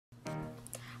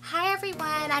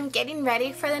everyone, I'm getting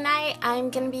ready for the night.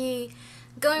 I'm gonna be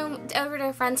going over to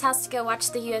a friend's house to go watch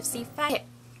the UFC fight. Okay.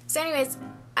 So anyways,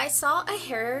 I saw a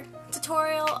hair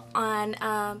tutorial on,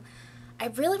 I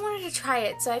really wanted to try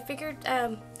it, so I figured,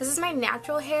 this is my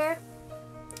natural hair.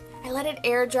 I let it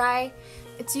air dry.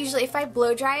 It's usually, if I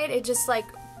blow dry it, it just like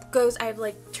goes, I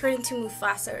like turn into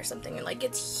Mufasa or something, and like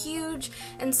it's huge,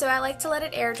 and so I like to let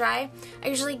it air dry. I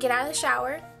usually get out of the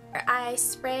shower, I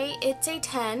spray It's a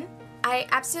 10. I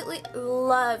absolutely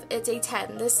love It's a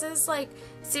 10. This is like,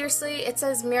 seriously, it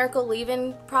says miracle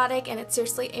leave-in product, and it's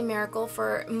seriously a miracle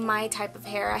for my type of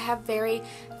hair. I have very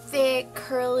thick,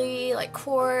 curly, like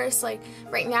coarse, like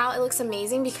right now it looks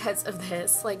amazing because of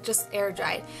this, like just air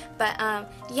dried. But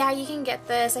yeah, you can get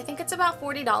this. I think it's about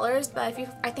 $40, but I think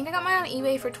I got mine on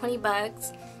eBay for 20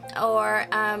 bucks, or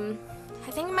I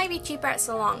think it might be cheaper at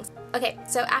salons. Okay,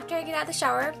 so after I get out of the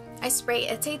shower, I spray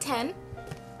It's a 10.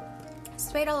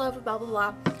 Spray it all over, blah blah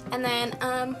blah, and then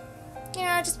you know,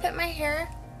 I just put my hair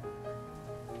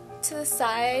to the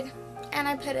side and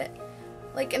I put it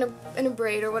like in a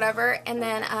braid or whatever, and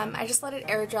then I just let it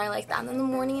air dry like that. And in the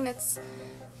morning it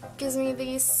gives me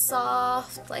these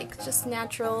soft, like just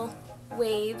natural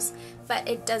waves, but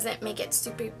it doesn't make it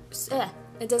super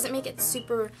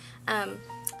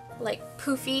like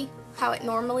poofy how it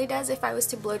normally does if I was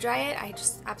to blow dry it. I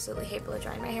just absolutely hate blow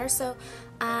drying my hair. So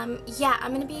yeah,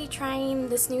 I'm gonna be trying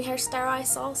this new hairstyle I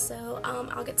saw, so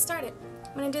I'll get started.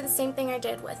 I'm gonna do the same thing I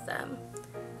did with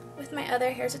my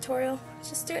other hair tutorial.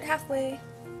 Just do it halfway.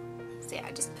 So yeah,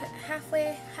 I just put half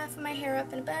of my hair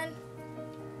up in a bun.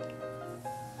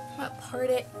 I'm gonna part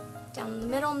it down the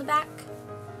middle and the back.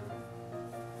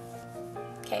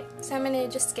 Okay, so I'm gonna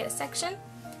just get a section,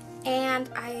 and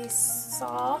I'm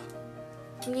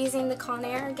using the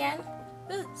Conair again.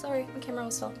 Ooh, sorry, my camera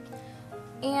almost fell.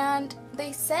 And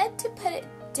they said to put it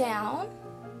down.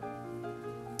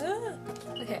 Ooh.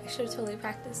 Okay, I should have totally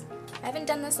practiced. I haven't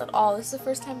done this at all. This is the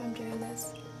first time I'm doing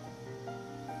this.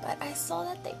 But I saw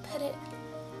that they put it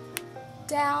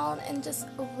down and just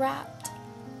wrapped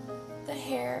the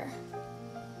hair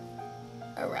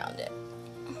around it.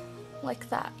 Like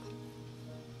that.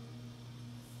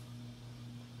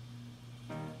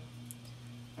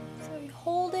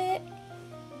 Hold it.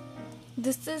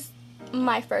 This is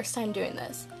my first time doing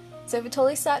this, so if it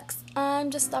totally sucks, I'm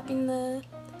just stopping the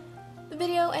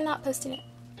video and not posting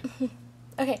it.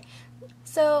 Okay,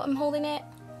 so I'm holding it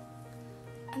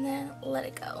and then let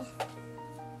it go.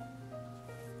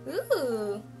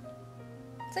 Ooh,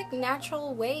 it's like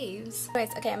natural waves.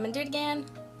 Anyways, okay, I'm gonna do it again.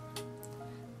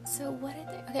 So what did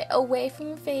they, okay, away from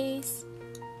your face,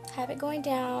 have it going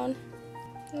down,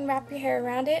 and wrap your hair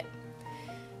around it.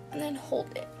 And then hold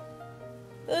it.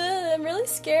 Ugh, I'm really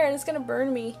scared. It's gonna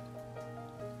burn me.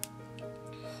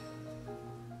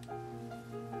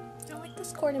 I don't like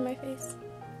this cord in my face.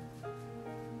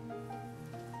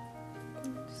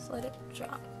 Just let it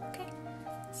drop. Okay.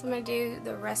 So I'm gonna do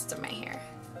the rest of my hair.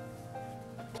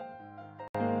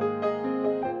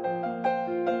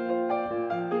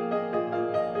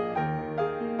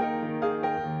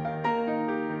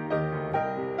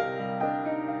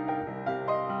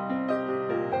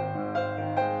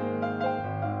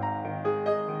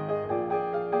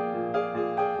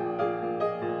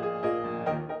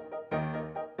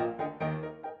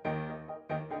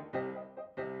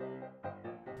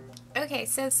 Okay,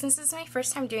 so since this is my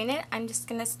first time doing it, I'm just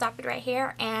going to stop it right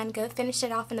here and go finish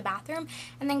it off in the bathroom,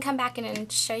 and then come back in and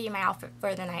show you my outfit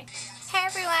for the night. Hey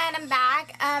everyone, I'm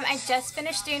back. I just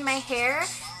finished doing my hair.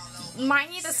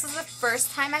 Mind you, this is the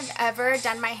first time I've ever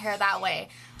done my hair that way.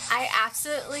 I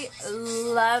absolutely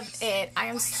love it. I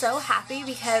am so happy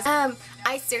because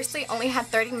I seriously only had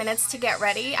 30 minutes to get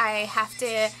ready. I have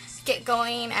to get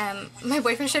going. My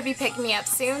boyfriend should be picking me up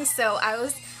soon, so I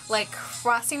was like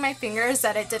crossing my fingers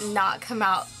that it did not come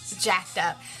out jacked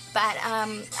up. But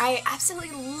I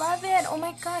absolutely love it. Oh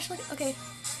my gosh, look. Okay,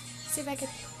 see if I can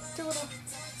do a little.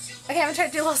 Okay, I'm gonna try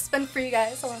to do a little spin for you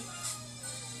guys. Hold on.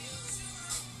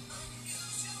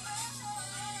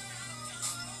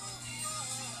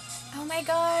 Oh my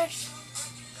gosh.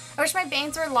 I wish my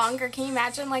bangs were longer. Can you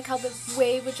imagine like how the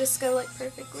wave would just go like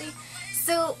perfectly?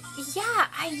 So yeah,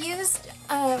 I used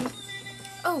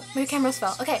oh, my cameras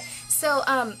fell. Okay, so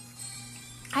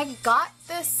I got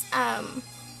this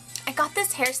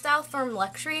hairstyle from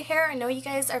Luxury Hair. I know you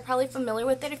guys are probably familiar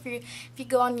with it if you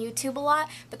go on YouTube a lot,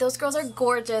 but those girls are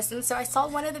gorgeous. And so I saw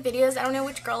one of the videos, I don't know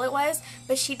which girl it was,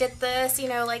 but she did this, you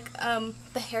know, like the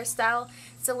hairstyle.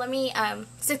 So let me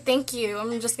so thank you.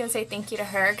 I'm just gonna say thank you to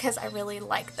her because I really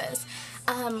like this.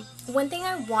 One thing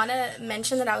I want to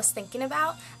mention that I was thinking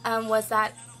about was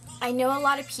that I know a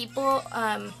lot of people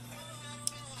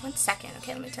 1 second.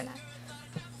 Okay, let me turn that.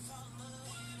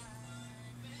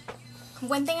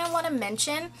 One thing I want to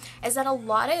mention is that a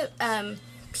lot of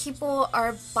people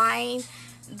are buying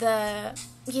the,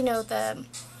 you know, the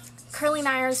curling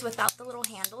irons without the little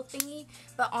handle thingy,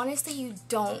 but honestly you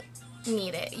don't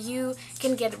need it. You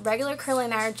can get a regular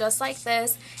curling iron just like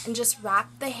this and just wrap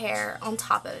the hair on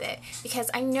top of it,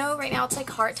 because I know right now it's like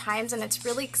hard times and it's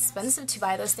really expensive to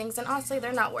buy those things, and honestly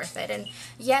they're not worth it. And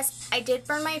yes, I did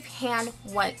burn my hand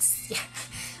once. Yeah,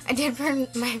 I did burn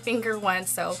my finger once,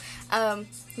 so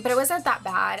but it wasn't that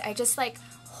bad. I just like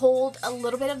hold a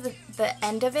little bit of the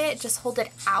end of it, just hold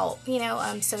it out, you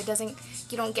know, so it doesn't,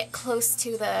 you don't get close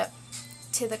to the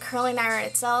curling iron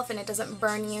itself and it doesn't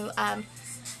burn you.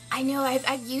 I know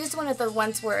I've used one of the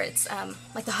ones where it's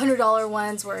like the $100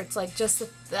 ones where it's like just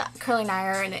the curling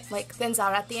iron and it like thins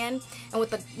out at the end, and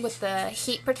with the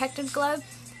heat protective glove,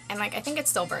 and like I think it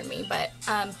still burned me. But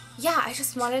yeah, I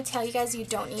just wanted to tell you guys you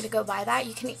don't need to go buy that.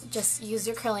 You can just use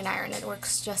your curling iron. It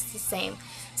works just the same.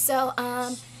 So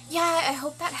yeah, I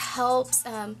hope that helps.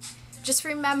 Just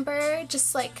remember,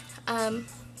 just like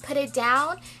put it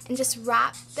down and just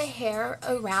wrap the hair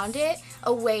around it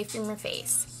away from your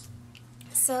face.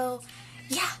 So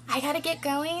yeah, I gotta get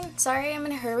going. Sorry, I'm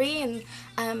in a hurry, and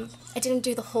I didn't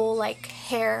do the whole like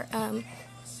hair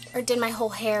or did my whole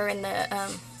hair in the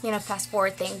you know, fast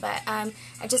forward thing, but I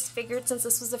just figured since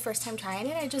this was the first time trying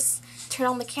it, I just turn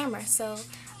on the camera. So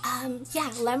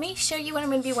yeah, let me show you what I'm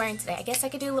going to be wearing today. I guess I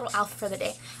could do a little outfit for the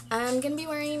day. I'm going to be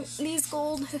wearing these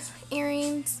gold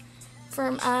earrings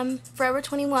from Forever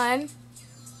 21.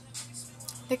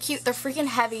 They're cute. They're freaking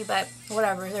heavy, but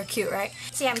whatever. They're cute, right?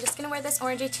 So yeah, I'm just going to wear this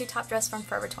orangey 2-top dress from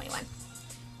Forever 21.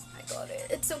 I got it.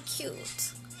 It's so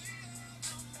cute.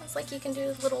 It's like you can do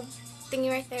a little thingy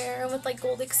right there with like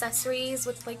gold accessories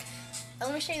with like, oh,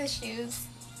 let me show you the shoes.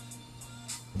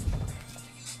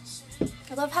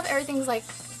 I love how everything's like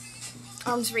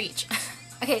arm's reach.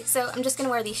 Okay, so I'm just gonna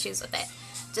wear these shoes with it.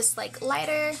 Just like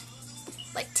lighter,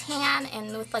 like tan,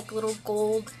 and with like little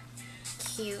gold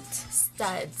cute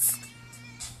studs.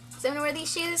 So I'm gonna wear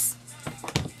these shoes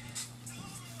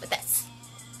with this.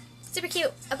 Super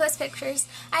cute. I'll post pictures.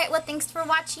 Alright, well, thanks for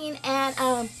watching, and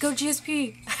go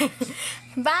GSP.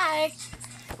 Bye!